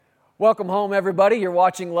Welcome home, everybody. You're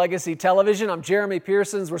watching Legacy Television. I'm Jeremy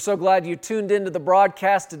Pearsons. We're so glad you tuned into the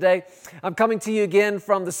broadcast today. I'm coming to you again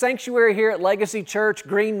from the sanctuary here at Legacy Church,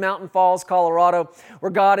 Green Mountain Falls, Colorado,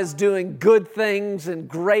 where God is doing good things and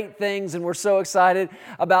great things, and we're so excited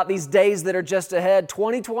about these days that are just ahead.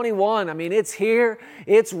 2021, it's here,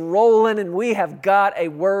 it's rolling, and we have got a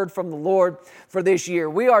word from the Lord for this year.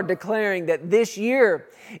 We are declaring that this year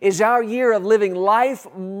is our year of living life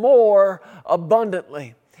more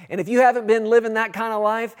abundantly. And if you haven't been living that kind of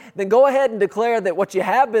life, then go ahead and declare that what you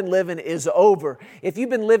have been living is over. If you've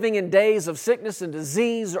been living in days of sickness and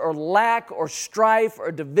disease or lack or strife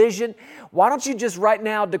or division, why don't you just right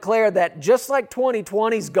now declare that just like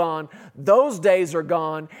 2020's gone, those days are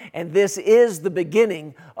gone, and this is the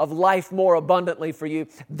beginning of life more abundantly for you.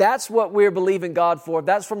 That's what we're believing God for.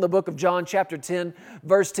 That's from the book of John chapter 10,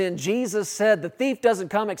 verse 10. Jesus said, "The thief doesn't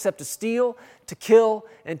come except to steal, to kill,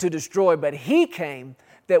 and to destroy, but He came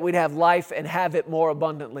that we'd have life and have it more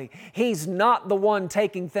abundantly." He's not the one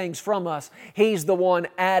taking things from us. He's the one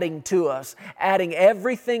adding to us, adding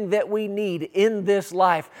everything that we need in this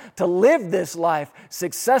life to live this life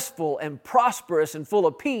successful and prosperous and full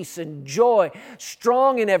of peace and joy,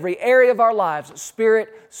 strong in every area of our lives, spirit,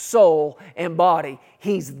 soul, and body.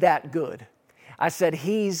 He's that good. I said,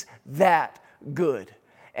 He's that good.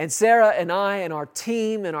 And Sarah and I and our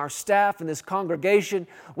team and our staff and this congregation,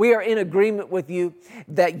 we are in agreement with you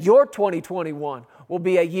that your 2021 will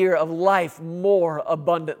be a year of life more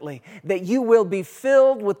abundantly, that you will be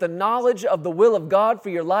filled with the knowledge of the will of God for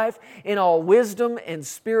your life in all wisdom and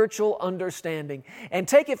spiritual understanding. And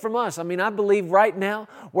take it from us. I believe right now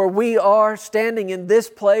where we are standing in this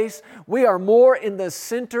place, we are more in the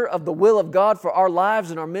center of the will of God for our lives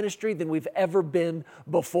and our ministry than we've ever been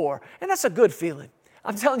before. And that's a good feeling.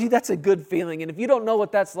 I'm telling you, that's a good feeling. And if you don't know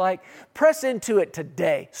what that's like, press into it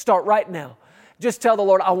today. Start right now. Just tell the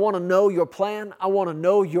Lord, I want to know your plan. I want to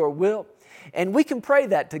know your will. And we can pray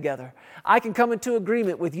that together. I can come into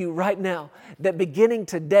agreement with you right now that beginning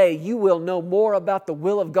today, you will know more about the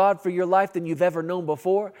will of God for your life than you've ever known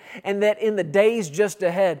before. And that in the days just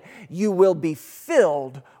ahead, you will be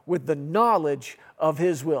filled with the knowledge of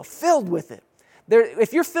His will. Filled with it.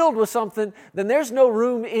 If you're filled with something, then there's no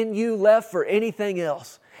room in you left for anything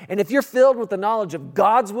else. And if you're filled with the knowledge of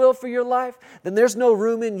God's will for your life, then there's no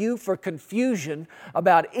room in you for confusion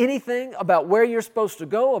about anything, about where you're supposed to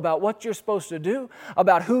go, about what you're supposed to do,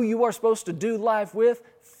 about who you are supposed to do life with,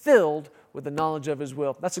 filled with the knowledge of His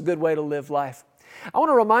will. That's a good way to live life. I want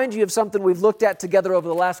to remind you of something we've looked at together over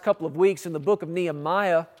the last couple of weeks in the book of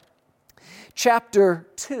Nehemiah, chapter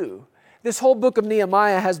 2. This whole book of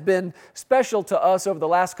Nehemiah has been special to us over the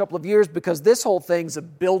last couple of years because this whole thing's a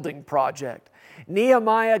building project.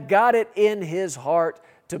 Nehemiah got it in his heart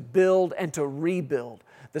to build and to rebuild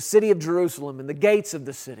the city of Jerusalem and the gates of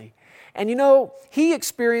the city. And he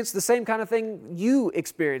experienced the same kind of thing you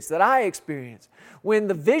experienced, that I experienced. When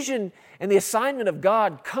the vision and the assignment of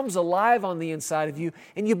God comes alive on the inside of you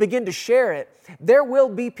and you begin to share it, there will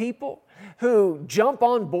be people who jump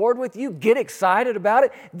on board with you, get excited about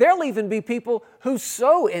it. There'll even be people who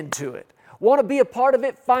sow into it, want to be a part of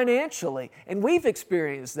it financially. And we've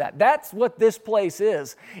experienced that. That's what this place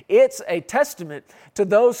is. It's a testament to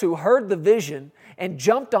those who heard the vision and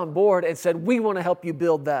jumped on board and said, we want to help you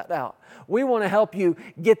build that out. We want to help you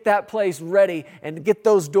get that place ready and get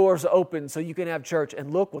those doors open so you can have church.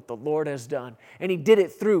 And look what the Lord has done. And He did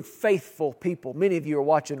it through faithful people. Many of you are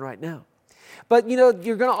watching right now. But you're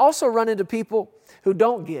going to also run into people who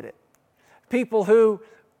don't get it, people who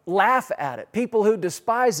laugh at it, people who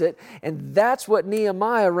despise it, and that's what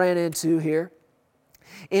Nehemiah ran into here.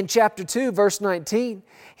 In chapter 2, verse 19,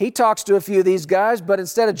 he talks to a few of these guys, but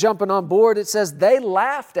instead of jumping on board, it says they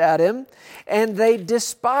laughed at him and they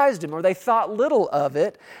despised him, or they thought little of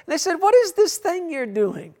it. And they said, "What is this thing you're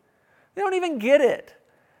doing?" They don't even get it,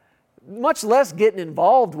 much less getting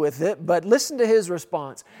involved with it. But listen to his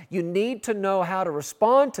response. You need to know how to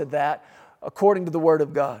respond to that according to the Word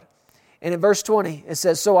of God. And in verse 20, it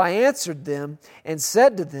says, "So I answered them and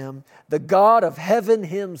said to them, the God of heaven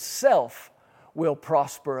Himself will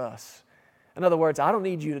prosper us." In other words, I don't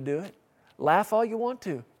need you to do it. Laugh all you want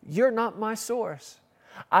to. You're not my source.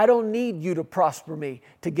 I don't need you to prosper me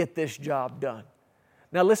to get this job done.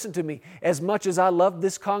 Now listen to me. As much as I love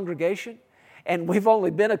this congregation, and we've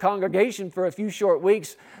only been a congregation for a few short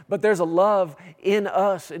weeks, but there's a love in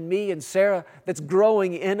us, and me and Sarah, that's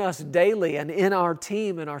growing in us daily and in our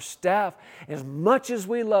team and our staff. As much as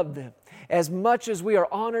we love them, as much as we are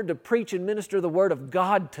honored to preach and minister the Word of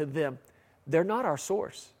God to them, they're not our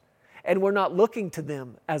source. And we're not looking to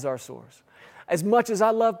them as our source. As much as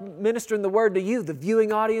I love ministering the word to you, the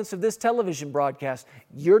viewing audience of this television broadcast,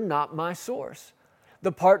 you're not my source.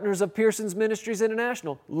 The partners of Pearson's Ministries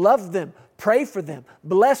International, love them, pray for them,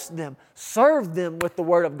 bless them, serve them with the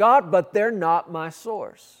Word of God, but they're not my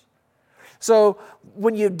source. So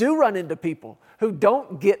when you do run into people who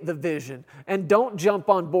don't get the vision and don't jump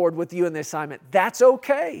on board with you in the assignment, that's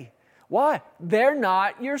okay. Why? They're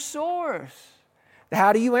not your source.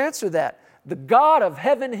 How do you answer that? The God of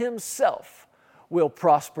heaven Himself will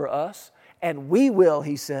prosper us, and we will,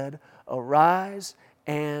 He said, arise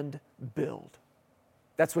and build.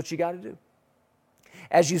 That's what you got to do.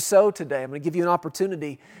 As you sow today, I'm going to give you an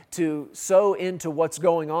opportunity to sow into what's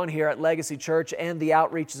going on here at Legacy Church and the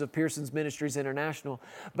outreaches of Pearson's Ministries International.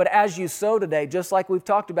 But as you sow today, just like we've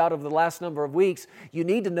talked about over the last number of weeks, you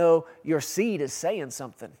need to know your seed is saying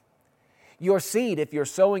something. Your seed, if you're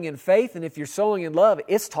sowing in faith and if you're sowing in love,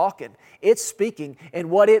 it's talking, it's speaking. And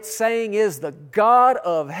what it's saying is the God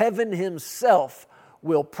of heaven Himself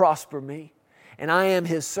will prosper me. And I am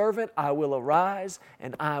His servant, I will arise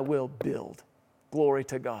and I will build. Glory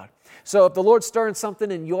to God. So if the Lord's stirring something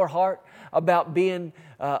in your heart about being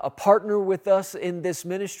a partner with us in this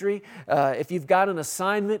ministry, if you've got an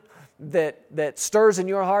assignment that stirs in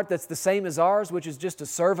your heart that's the same as ours, which is just to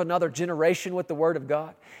serve another generation with the Word of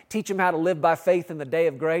God, teach them how to live by faith in the day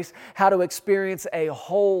of grace, how to experience a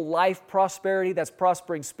whole life prosperity that's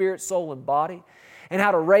prospering spirit, soul, and body, and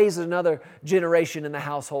how to raise another generation in the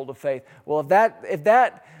household of faith. Well, if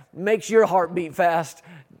that makes your heart beat fast,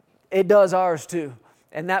 it does ours too.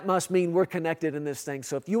 And that must mean we're connected in this thing.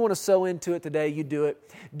 So if you want to sow into it today, you do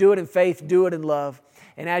it. Do it in faith, do it in love.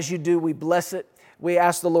 And as you do, we bless it. We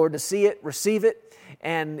ask the Lord to see it, receive it,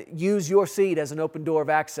 and use your seed as an open door of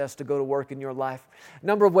access to go to work in your life. A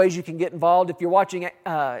number of ways you can get involved. If you're watching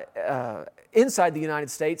inside the United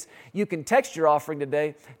States, you can text your offering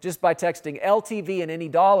today just by texting LTV and any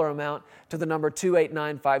dollar amount to the number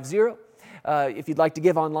 28950. If you'd like to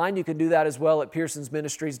give online, you can do that as well at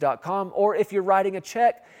pearsonsministries.com. Or if you're writing a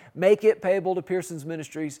check, make it payable to Pearson's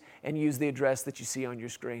Ministries and use the address that you see on your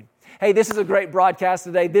screen. Hey, this is a great broadcast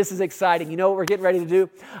today. This is exciting. You know what we're getting ready to do?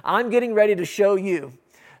 I'm getting ready to show you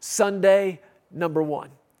Sunday number 1.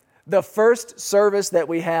 The first service that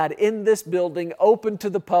we had in this building, open to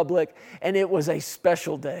the public, and it was a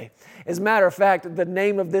special day. As a matter of fact, the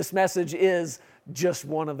name of this message is Just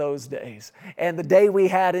One of Those Days. And the day we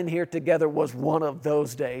had in here together was one of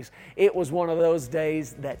those days. It was one of those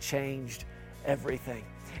days that changed everything.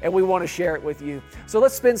 And we want to share it with you. So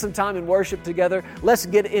let's spend some time in worship together. Let's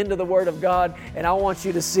get into the Word of God. And I want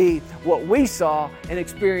you to see what we saw and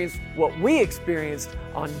experience what we experienced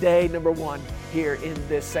on day number 1 here in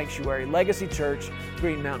this sanctuary, Legacy Church,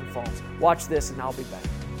 Green Mountain Falls. Watch this and I'll be back.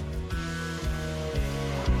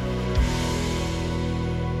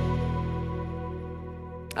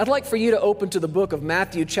 I'd like for you to open to the book of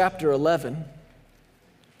Matthew chapter 11.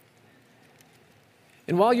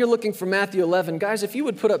 And while you're looking for Matthew 11, guys, if you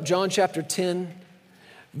would put up John chapter 10,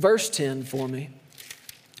 verse 10 for me.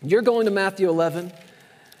 You're going to Matthew 11.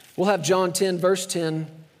 We'll have John 10, verse 10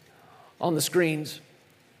 on the screens.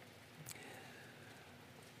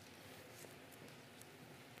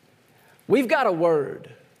 We've got a word.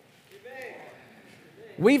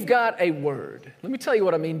 We've got a word. Let me tell you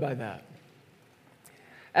what I mean by that.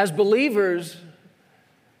 As believers,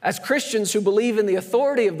 as Christians who believe in the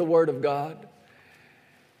authority of the Word of God,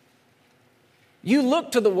 you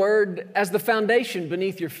look to the Word as the foundation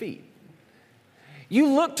beneath your feet. You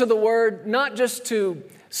look to the Word not just to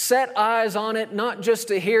set eyes on it, not just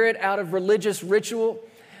to hear it out of religious ritual,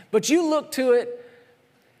 but you look to it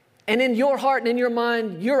and in your heart and in your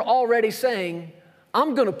mind, you're already saying,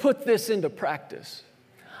 I'm going to put this into practice.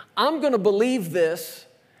 I'm going to believe this,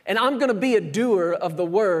 and I'm going to be a doer of the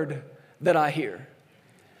Word that I hear.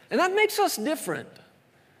 And that makes us different.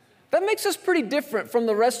 That makes us pretty different from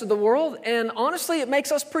the rest of the world, and honestly, it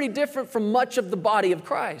makes us pretty different from much of the body of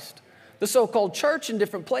Christ, the so-called church in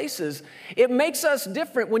different places. It makes us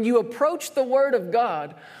different when you approach the Word of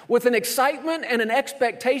God with an excitement and an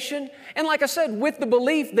expectation, and like I said, with the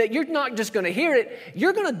belief that you're not just going to hear it,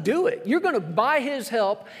 you're going to do it. You're going to, by His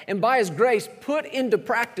help and by His grace, put into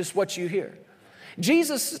practice what you hear.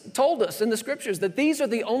 Jesus told us in the Scriptures that these are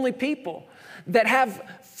the only people that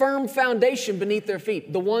have firm foundation beneath their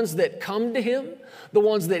feet. The ones that come to Him, the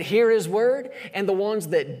ones that hear His Word, and the ones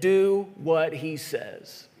that do what He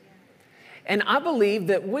says. And I believe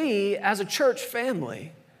that we, as a church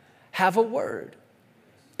family, have a word.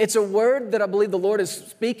 It's a word that I believe the Lord is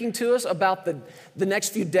speaking to us about the next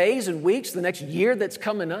few days and weeks, the next year that's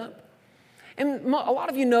coming up. And a lot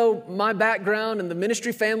of you know my background and the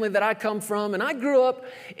ministry family that I come from, and I grew up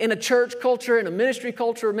in a church culture and a ministry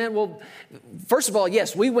culture. Man, well, first of all,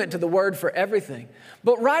 yes, we went to the Word for everything.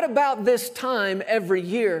 But right about this time every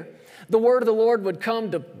year, the word of the Lord would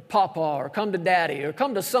come to Papa or come to Daddy or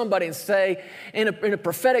come to somebody and say in a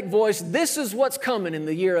prophetic voice, this is what's coming in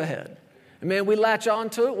the year ahead. And man, we latch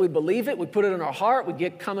on to it, we believe it, we put it in our heart, we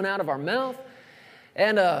get coming out of our mouth.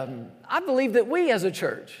 And I believe that we as a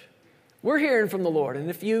church, we're hearing from the Lord.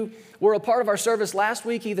 And if you were a part of our service last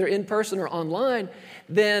week, either in person or online,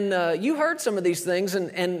 then you heard some of these things.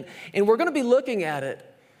 And we're going to be looking at it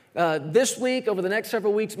this week, over the next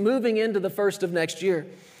several weeks, moving into the first of next year.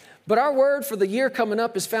 But our word for the year coming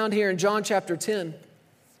up is found here in John chapter 10.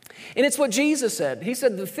 And it's what Jesus said. He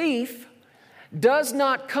said, the thief does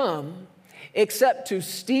not come except to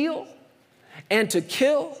steal and to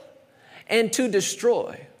kill and to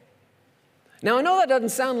destroy. Now, I know that doesn't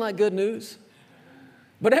sound like good news,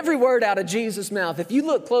 but every word out of Jesus' mouth, if you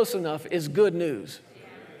look close enough, is good news.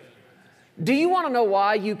 Do you want to know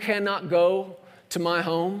why you cannot go to my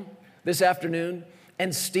home this afternoon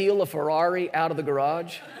and steal a Ferrari out of the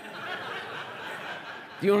garage?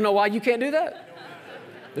 Do you want to know why you can't do that?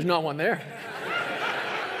 There's not one there.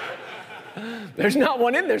 There's not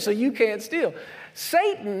one in there, so you can't steal.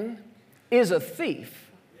 Satan is a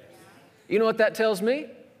thief. You know what that tells me?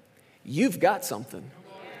 You've got something.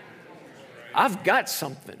 I've got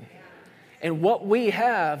something. And what we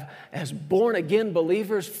have as born-again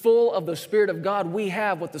believers, full of the Spirit of God, we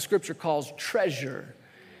have what the Scripture calls treasure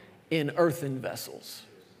in earthen vessels.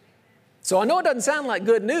 So I know it doesn't sound like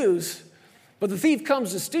good news, but the thief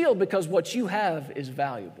comes to steal because what you have is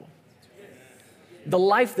valuable. The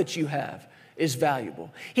life that you have is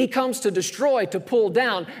valuable. He comes to destroy, to pull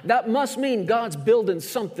down. That must mean God's building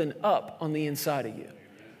something up on the inside of you.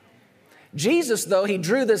 Jesus, though, he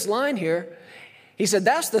drew this line here. He said,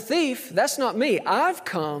 that's the thief. That's not me. I've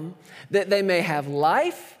come that they may have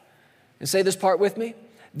life. And say this part with me.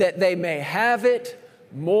 That they may have it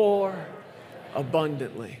more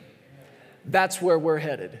abundantly. That's where we're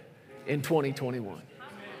headed in 2021.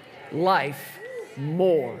 Life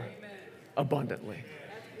more abundantly.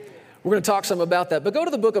 We're going to talk some about that. But go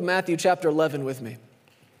to the book of Matthew chapter 11 with me.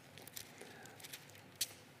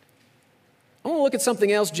 I want to look at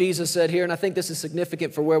something else Jesus said here, and I think this is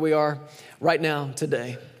significant for where we are right now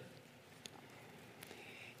today.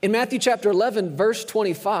 In Matthew chapter 11, verse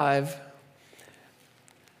 25,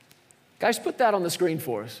 guys, put that on the screen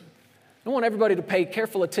for us. I want everybody to pay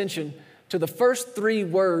careful attention to the first three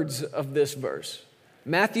words of this verse.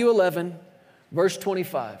 Matthew 11, verse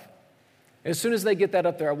 25. As soon as they get that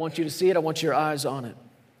up there, I want you to see it. I want your eyes on it.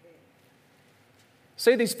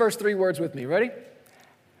 Say these first three words with me. Ready?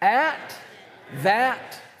 At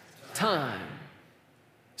that time.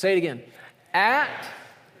 Say it again. At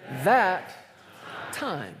that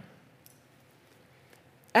time.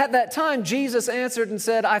 At that time, Jesus answered and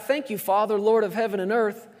said, I thank you, Father, Lord of heaven and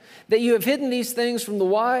earth, that you have hidden these things from the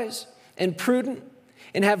wise and prudent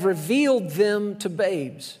and have revealed them to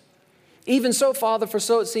babes. Even so, Father, for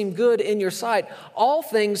so it seemed good in your sight. All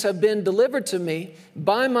things have been delivered to me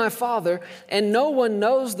by my Father, and no one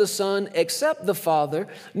knows the Son except the Father,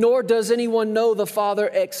 nor does anyone know the Father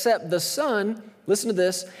except the Son. Listen to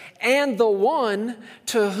this. And the one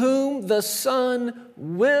to whom the Son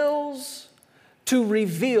wills to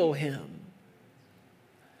reveal him.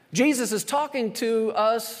 Jesus is talking to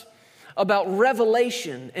us about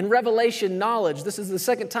revelation and revelation knowledge. This is the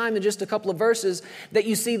second time in just a couple of verses that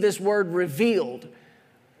you see this word revealed.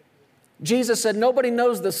 Jesus said, nobody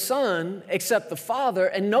knows the Son except the Father,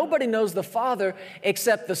 and nobody knows the Father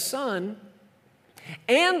except the Son,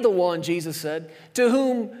 and the one, Jesus said, to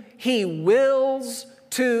whom he wills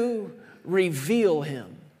to reveal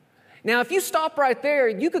him. Now, if you stop right there,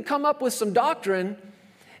 you could come up with some doctrine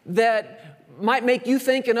that might make you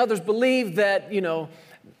think and others believe that,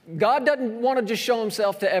 God doesn't want to just show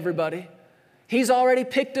himself to everybody. He's already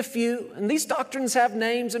picked a few, and these doctrines have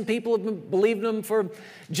names, and people have been believing them for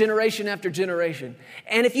generation after generation.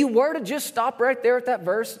 And if you were to just stop right there at that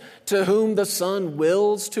verse, to whom the Son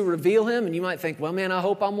wills to reveal him, and you might think, well, man, I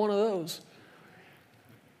hope I'm one of those.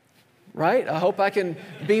 Right? I hope I can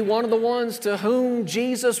be one of the ones to whom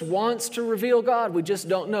Jesus wants to reveal God. We just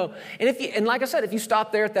don't know. And like I said, if you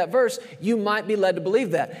stop there at that verse, you might be led to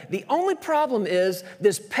believe that. The only problem is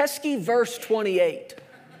this pesky verse 28,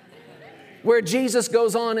 where Jesus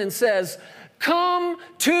goes on and says, come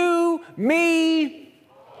to me,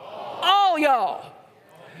 all y'all.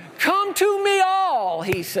 Come to me all,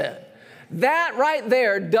 he said. That right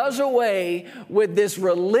there does away with this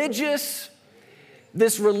religious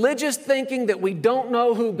This religious thinking that we don't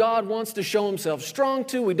know who God wants to show himself strong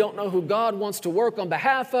to, we don't know who God wants to work on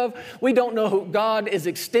behalf of, we don't know who God is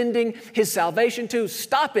extending his salvation to.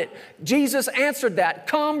 Stop it. Jesus answered that.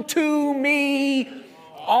 Come to me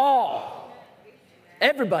all.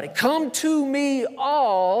 Everybody, come to me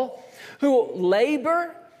all who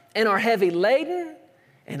labor and are heavy laden,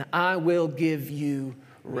 and I will give you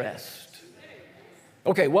rest.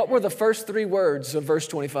 Okay, what were the first three words of verse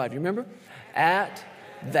 25? You remember? At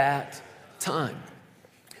that time.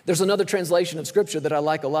 There's another translation of Scripture that I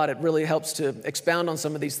like a lot. It really helps to expound on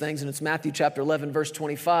some of these things, and it's Matthew chapter 11, verse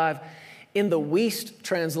 25. In the Wuest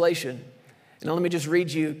translation, now let me just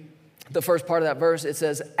read you the first part of that verse. It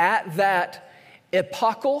says, at that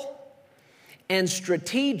epochal and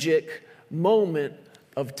strategic moment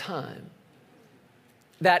of time.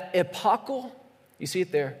 That epochal, you see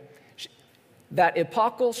it there? That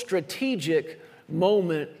epochal strategic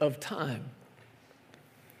moment of time.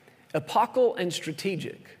 Epochal and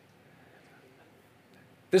strategic.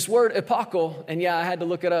 This word epochal, and yeah, I had to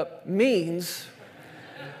look it up, means,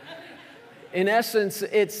 in essence,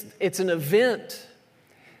 it's an event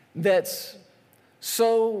that's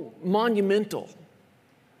so monumental,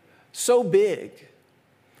 so big,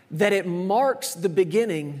 that it marks the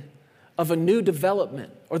beginning of a new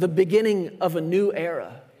development or the beginning of a new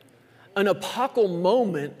era. An epochal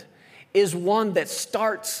moment is one that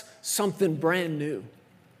starts something brand new.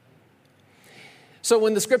 So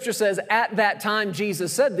when the Scripture says, at that time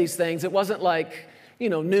Jesus said these things, it wasn't like,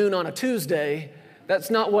 noon on a Tuesday.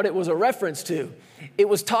 That's not what it was a reference to. It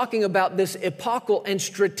was talking about this epochal and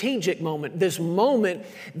strategic moment, this moment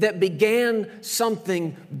that began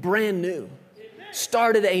something brand new,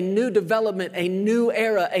 started a new development, a new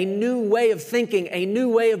era, a new way of thinking, a new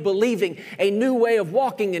way of believing, a new way of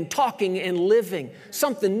walking and talking and living,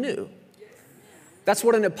 something new. That's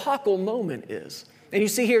what an epochal moment is. And you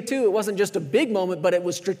see here too, it wasn't just a big moment, but it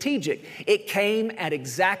was strategic. It came at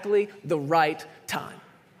exactly the right time,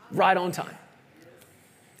 right on time.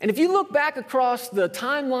 And if you look back across the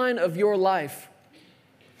timeline of your life,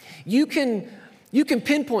 you can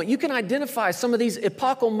pinpoint, you can identify some of these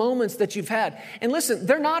epochal moments that you've had. And listen,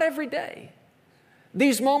 they're not every day.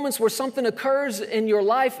 These moments where something occurs in your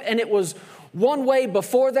life and it was one way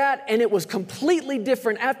before that and it was completely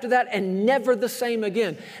different after that and never the same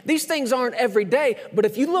again. These things aren't every day, but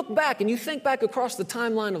if you look back and you think back across the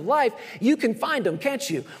timeline of life, you can find them, can't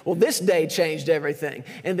you? Well, this day changed everything,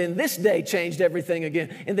 and then this day changed everything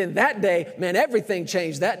again, and then that day, man, everything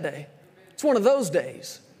changed that day. It's one of those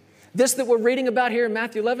days. This that we're reading about here in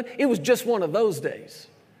Matthew 11, it was just one of those days.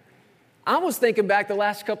 I was thinking back the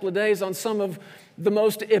last couple of days on some of the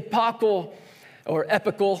most epochal or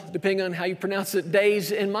epical, depending on how you pronounce it,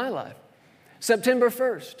 days in my life. September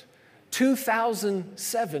 1st,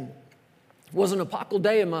 2007 was an epochal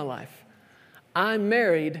day in my life. I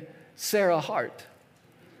married Sarah Hart.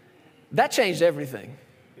 That changed everything.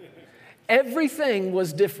 Everything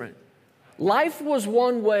was different. Life was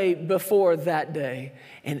one way before that day,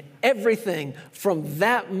 and everything from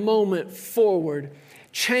that moment forward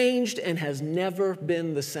changed and has never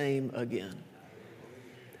been the same again.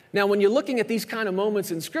 Now, when you're looking at these kind of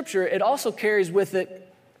moments in Scripture, it also carries with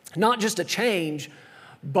it not just a change,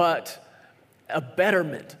 but a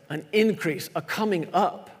betterment, an increase, a coming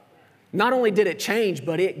up. Not only did it change,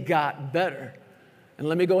 but it got better. And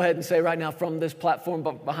let me go ahead and say right now from this platform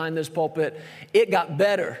behind this pulpit, it got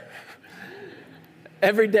better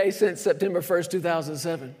every day since September 1st,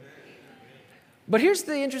 2007. But here's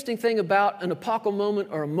the interesting thing about an epochal moment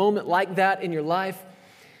or a moment like that in your life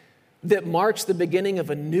that marks the beginning of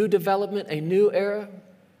a new development, a new era.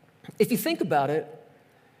 If you think about it,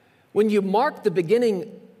 when you mark the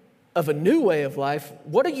beginning of a new way of life,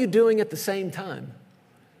 what are you doing at the same time?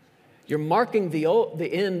 You're marking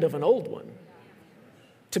the end of an old one.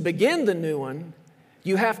 To begin the new one,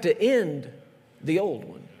 you have to end the old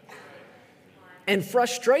one. And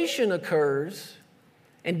frustration occurs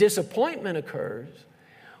and disappointment occurs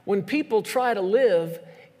when people try to live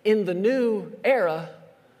in the new era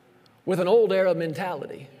with an old era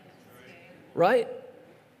mentality, right?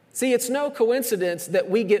 See, it's no coincidence that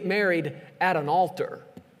we get married at an altar.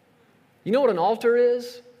 You know what an altar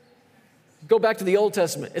is? Go back to the Old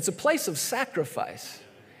Testament. It's a place of sacrifice.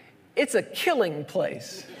 It's a killing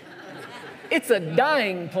place. It's a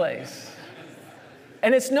dying place.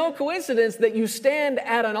 And it's no coincidence that you stand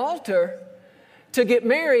at an altar to get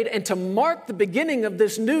married and to mark the beginning of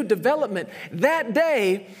this new development. That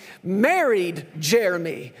day, married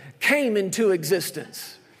Jeremy came into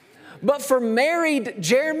existence. But for married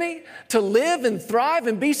Jeremy to live and thrive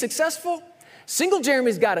and be successful, single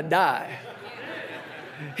Jeremy's got to die.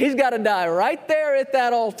 He's got to die right there at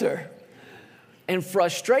that altar. And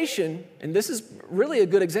frustration, and this is really a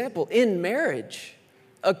good example, in marriage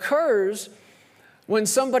occurs when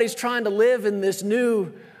somebody's trying to live in this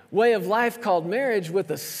new way of life called marriage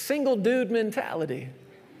with a single dude mentality,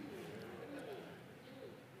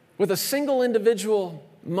 with a single individual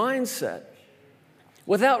mindset,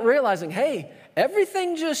 without realizing, hey,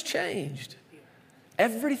 everything just changed.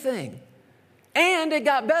 Everything. And it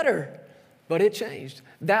got better, but it changed.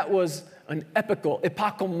 That was an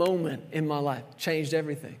epochal moment in my life. Changed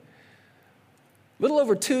everything. A little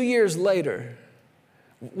over 2 years later,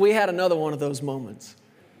 we had another one of those moments.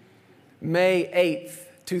 May 8th,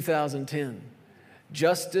 2010,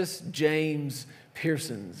 Justice James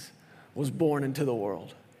Pearsons was born into the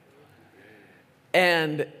world.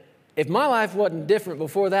 And if my life wasn't different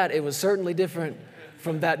before that, it was certainly different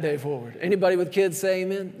from that day forward. Anybody with kids say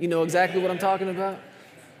amen? You know exactly what I'm talking about?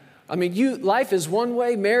 I mean, life is one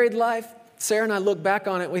way, married life. Sarah and I look back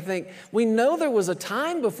on it, we think, we know there was a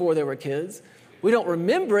time before there were kids. We don't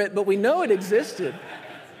remember it, but we know it existed.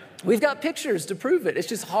 We've got pictures to prove it. It's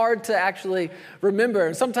just hard to actually remember.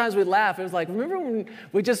 And sometimes we laugh. It was like, remember when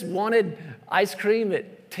we just wanted ice cream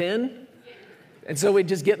at 10? And so we'd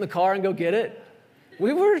just get in the car and go get it?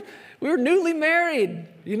 We were newly married.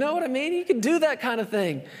 You know what I mean? You can do that kind of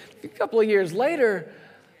thing. A couple of years later,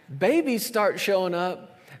 babies start showing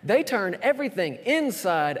up. They turn everything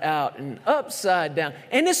inside out and upside down.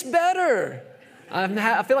 And it's better. I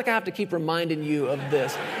feel like I have to keep reminding you of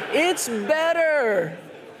this. It's better.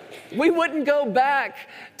 We wouldn't go back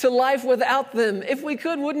to life without them. If we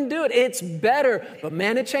could, wouldn't do it. It's better. But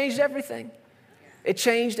man, it changed everything. It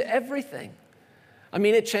changed everything. I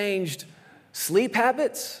mean, it changed sleep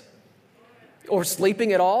habits or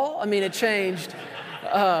sleeping at all. I mean, it changed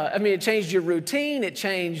your routine. It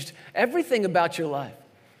changed everything about your life.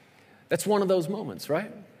 That's one of those moments,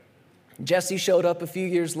 right? Jesse showed up a few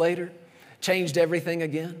years later, changed everything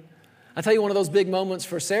again. I'll tell you, one of those big moments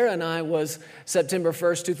for Sarah and I was September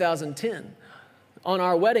 1st, 2010. On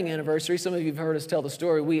our wedding anniversary, some of you have heard us tell the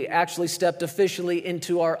story, we actually stepped officially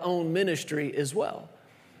into our own ministry as well.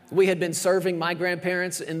 We had been serving my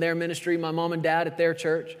grandparents in their ministry, my mom and dad at their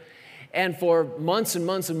church. And for months and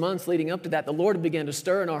months and months leading up to that, the Lord began to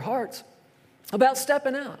stir in our hearts about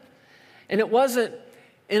stepping out. And it wasn't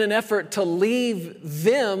in an effort to leave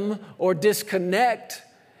them or disconnect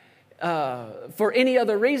for any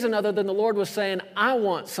other reason other than the Lord was saying, I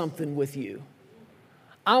want something with you.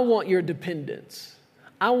 I want your dependence.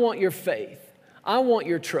 I want your faith. I want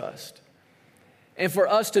your trust. And for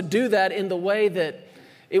us to do that in the way that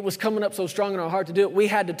it was coming up so strong in our heart to do it, we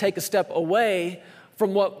had to take a step away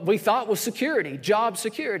from what we thought was security, job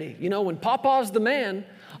security. You know, when Papa's the man,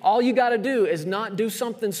 all you got to do is not do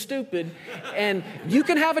something stupid, and you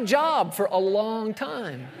can have a job for a long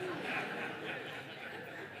time.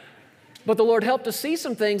 But the Lord helped us see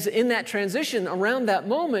some things in that transition around that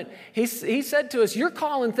moment. He said to us, you're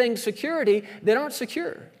calling things security that aren't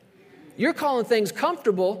secure. You're calling things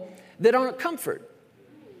comfortable that aren't comfort.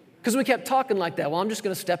 Because we kept talking like that. Well, I'm just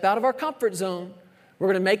going to step out of our comfort zone. We're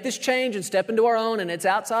going to make this change and step into our own, and it's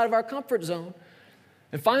outside of our comfort zone.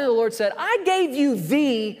 And finally, the Lord said, I gave you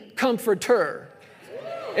the comforter.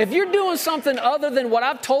 If you're doing something other than what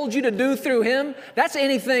I've told you to do through him, that's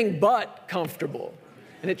anything but comfortable.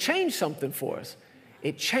 And it changed something for us.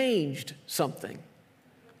 It changed something.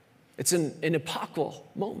 It's an epochal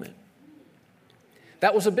moment.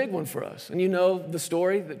 That was a big one for us. And you know the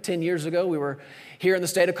story that 10 years ago, we were here in the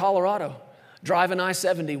state of Colorado, driving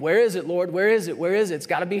I-70. Where is it, Lord? Where is it? Where is it? It's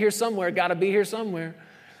got to be here somewhere. Got to be here somewhere.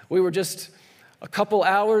 We were just a couple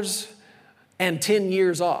hours and 10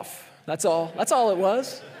 years off. That's all. That's all it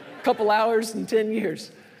was. A couple hours and 10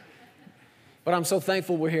 years. But I'm so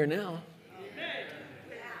thankful we're here now.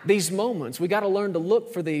 These moments, we got to learn to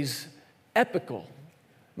look for these epochal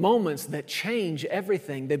moments that change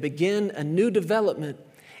everything. They begin a new development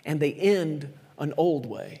and they end an old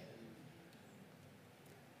way.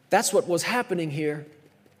 That's what was happening here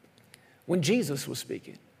when Jesus was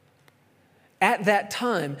speaking. At that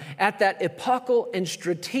time, at that epochal and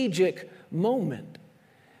strategic moment,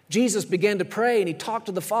 Jesus began to pray and he talked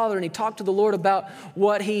to the Father and he talked to the Lord about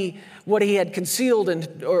what he had concealed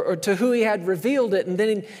or to who he had revealed it. And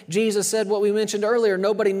then Jesus said what we mentioned earlier,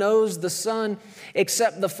 nobody knows the Son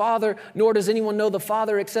except the Father, nor does anyone know the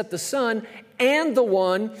Father except the Son and the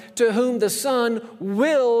one to whom the Son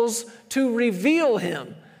wills to reveal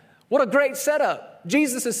him. What a great setup.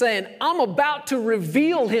 Jesus is saying, I'm about to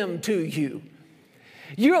reveal him to you.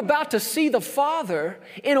 You're about to see the Father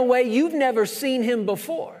in a way you've never seen him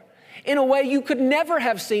before. in a way you could never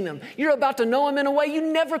have seen him. You're about to know him in a way you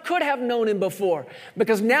never could have known him before,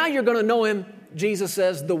 because now you're going to know him, Jesus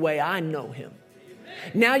says, the way I know him.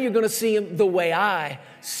 Now you're going to see him the way I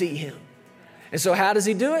see him. And so how does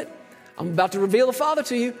he do it? I'm about to reveal the Father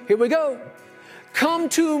to you. Here we go. Come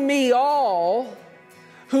to me all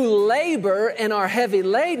who labor and are heavy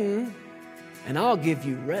laden, and I'll give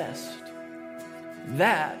you rest.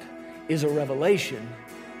 That is a revelation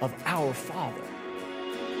of our Father.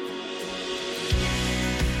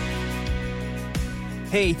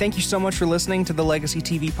 Hey, thank you so much for listening to the Legacy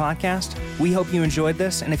TV podcast. We hope you enjoyed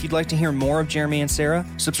this, and if you'd like to hear more of Jeremy and Sarah,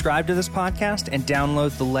 subscribe to this podcast and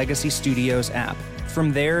download the Legacy Studios app.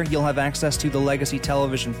 From there, you'll have access to the Legacy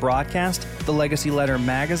Television broadcast, the Legacy Letter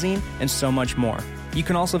magazine, and so much more. You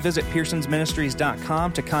can also visit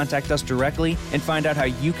pearsonsministries.com to contact us directly and find out how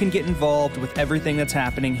you can get involved with everything that's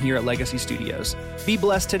happening here at Legacy Studios. Be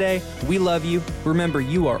blessed today. We love you. Remember,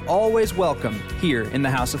 you are always welcome here in the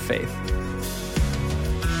House of Faith.